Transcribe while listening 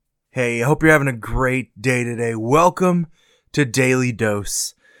Hey, I hope you're having a great day today. Welcome to Daily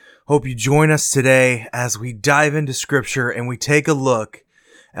Dose. Hope you join us today as we dive into Scripture and we take a look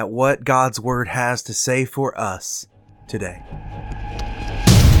at what God's Word has to say for us today.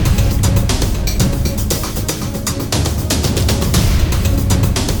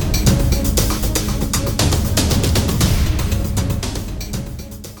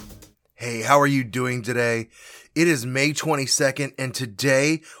 Hey, how are you doing today? It is May 22nd, and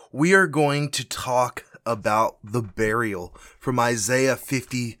today we are going to talk about the burial from Isaiah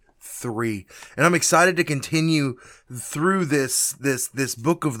 53. And I'm excited to continue through this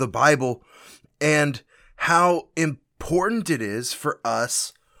book of the Bible and how important it is for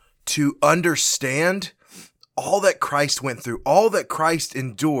us to understand all that Christ went through, all that Christ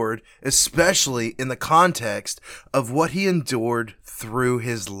endured, especially in the context of what he endured through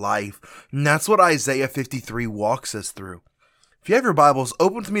his life. And that's what Isaiah 53 walks us through. If you have your Bibles,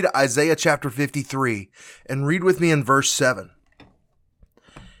 open with me to Isaiah chapter 53 and read with me in verse 7.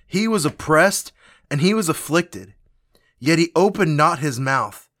 He was oppressed and he was afflicted, yet he opened not his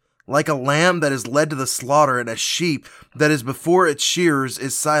mouth. Like a lamb that is led to the slaughter, and a sheep that is before its shearers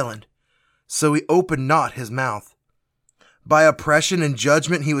is silent, so he opened not his mouth. By oppression and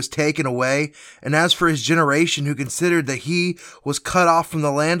judgment he was taken away. And as for his generation, who considered that he was cut off from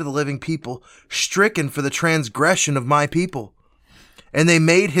the land of the living people, stricken for the transgression of my people. And they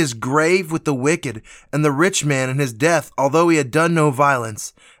made his grave with the wicked and the rich man in his death, although he had done no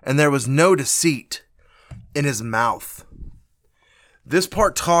violence, and there was no deceit in his mouth. This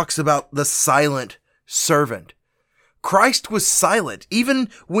part talks about the silent servant. Christ was silent, even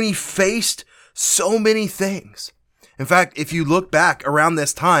when he faced so many things. In fact, if you look back around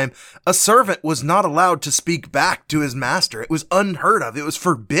this time, a servant was not allowed to speak back to his master. It was unheard of. It was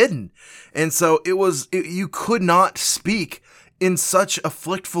forbidden. And so you could not speak in such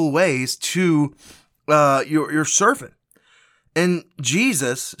afflictful ways to your servant. And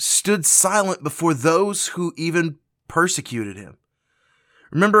Jesus stood silent before those who even persecuted him.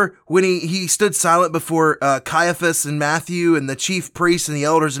 Remember when he stood silent before Caiaphas and Matthew and the chief priests and the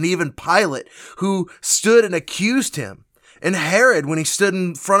elders and even Pilate, who stood and accused him, and Herod when he stood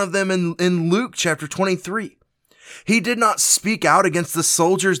in front of them in Luke chapter 23. He did not speak out against the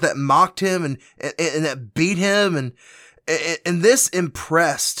soldiers that mocked him and that beat him, and this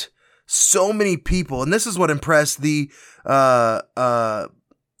impressed so many people. And this is what impressed the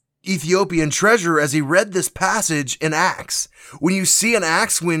Ethiopian treasurer as he read this passage in Acts. When you see in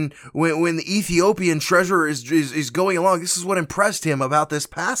Acts when the Ethiopian treasurer is going along, this is what impressed him about this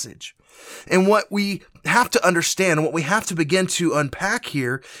passage. And what we have to understand and what we have to begin to unpack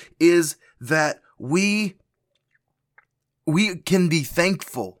here is that we can be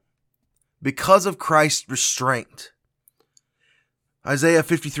thankful because of Christ's restraint. Isaiah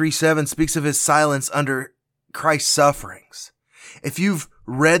 53:7 speaks of his silence under Christ's sufferings. If you've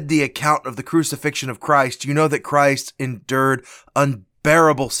read the account of the crucifixion of Christ, you know that Christ endured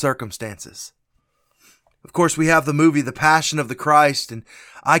unbearable circumstances. Of course, we have the movie, The Passion of the Christ, and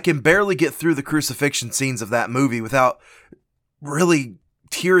I can barely get through the crucifixion scenes of that movie without really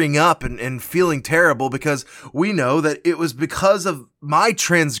tearing up and feeling terrible, because we know that it was because of my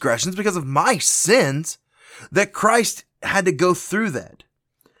transgressions, because of my sins, that Christ had to go through that.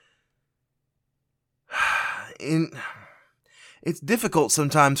 It's difficult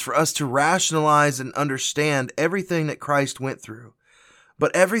sometimes for us to rationalize and understand everything that Christ went through.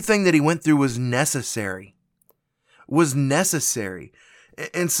 But everything that he went through was necessary.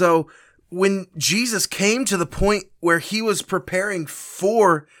 And so when Jesus came to the point where he was preparing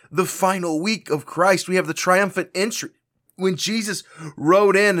for the final week of Christ, we have the triumphant entry. When Jesus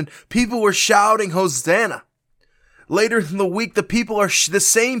rode in and people were shouting, Hosanna. Later in the week, the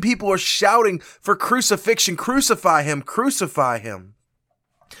same people are shouting for crucifixion. Crucify him, crucify him.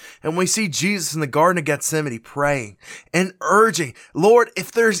 And we see Jesus in the Garden of Gethsemane praying and urging, Lord,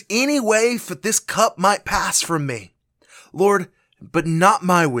 if there's any way that this cup might pass from me, Lord, but not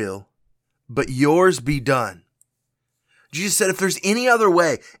my will, but yours be done. Jesus said, if there's any other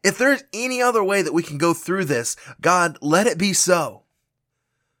way that we can go through this, God, let it be so.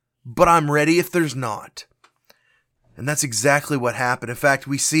 But I'm ready if there's not. And that's exactly what happened. In fact,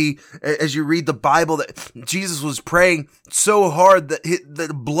 we see, as you read the Bible, that Jesus was praying so hard that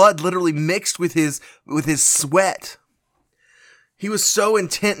the blood literally mixed with his sweat. He was so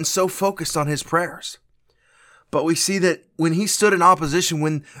intent and so focused on his prayers. But we see that when he stood in opposition,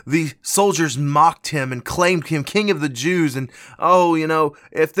 when the soldiers mocked him and claimed him King of the Jews, and,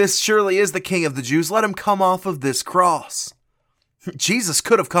 if this surely is the King of the Jews, let him come off of this cross. Jesus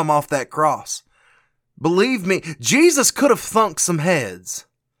could have come off that cross. Believe me, Jesus could have thunked some heads.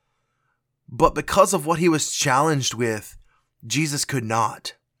 But because of what he was challenged with, Jesus could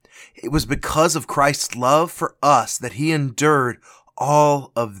not. It was because of Christ's love for us that he endured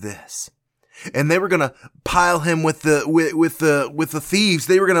all of this. And they were going to pile him with the thieves.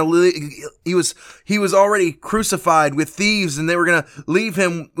 They were going to, he was already crucified with thieves, and they were going to leave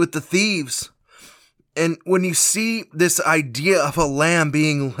him with the thieves. And when you see this idea of a lamb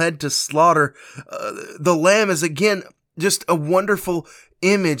being led to slaughter, the lamb is again just a wonderful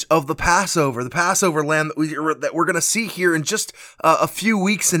image of the Passover lamb that we're going to see here in just a few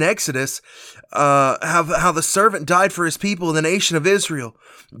weeks in Exodus, how the servant died for his people in the nation of Israel.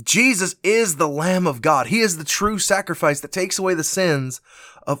 Jesus is the Lamb of God. He is the true sacrifice that takes away the sins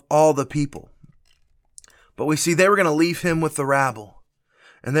of all the people. But we see they were going to leave him with the rabble,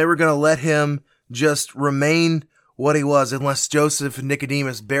 and they were going to let him just remain what he was, unless Joseph and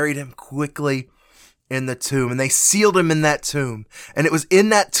Nicodemus buried him quickly in the tomb, and they sealed him in that tomb. And it was in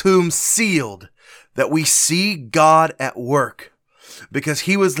that tomb sealed that we see God at work, because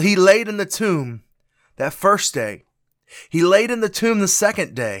he laid in the tomb that first day. He laid in the tomb the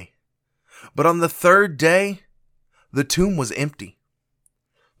second day, but on the third day, the tomb was empty.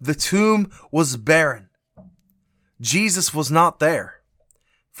 The tomb was barren. Jesus was not there,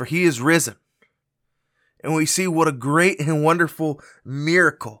 for he is risen. And we see what a great and wonderful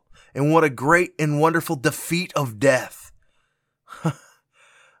miracle, and what a great and wonderful defeat of death.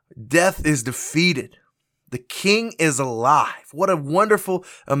 Death is defeated. The King is alive. What a wonderful,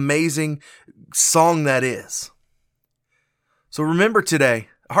 amazing song that is. So remember today,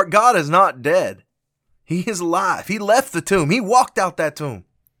 our God is not dead. He is alive. He left the tomb. He walked out that tomb.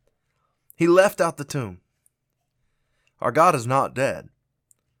 He left out the tomb. Our God is not dead.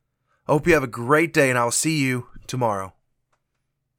 I hope you have a great day, and I will see you tomorrow.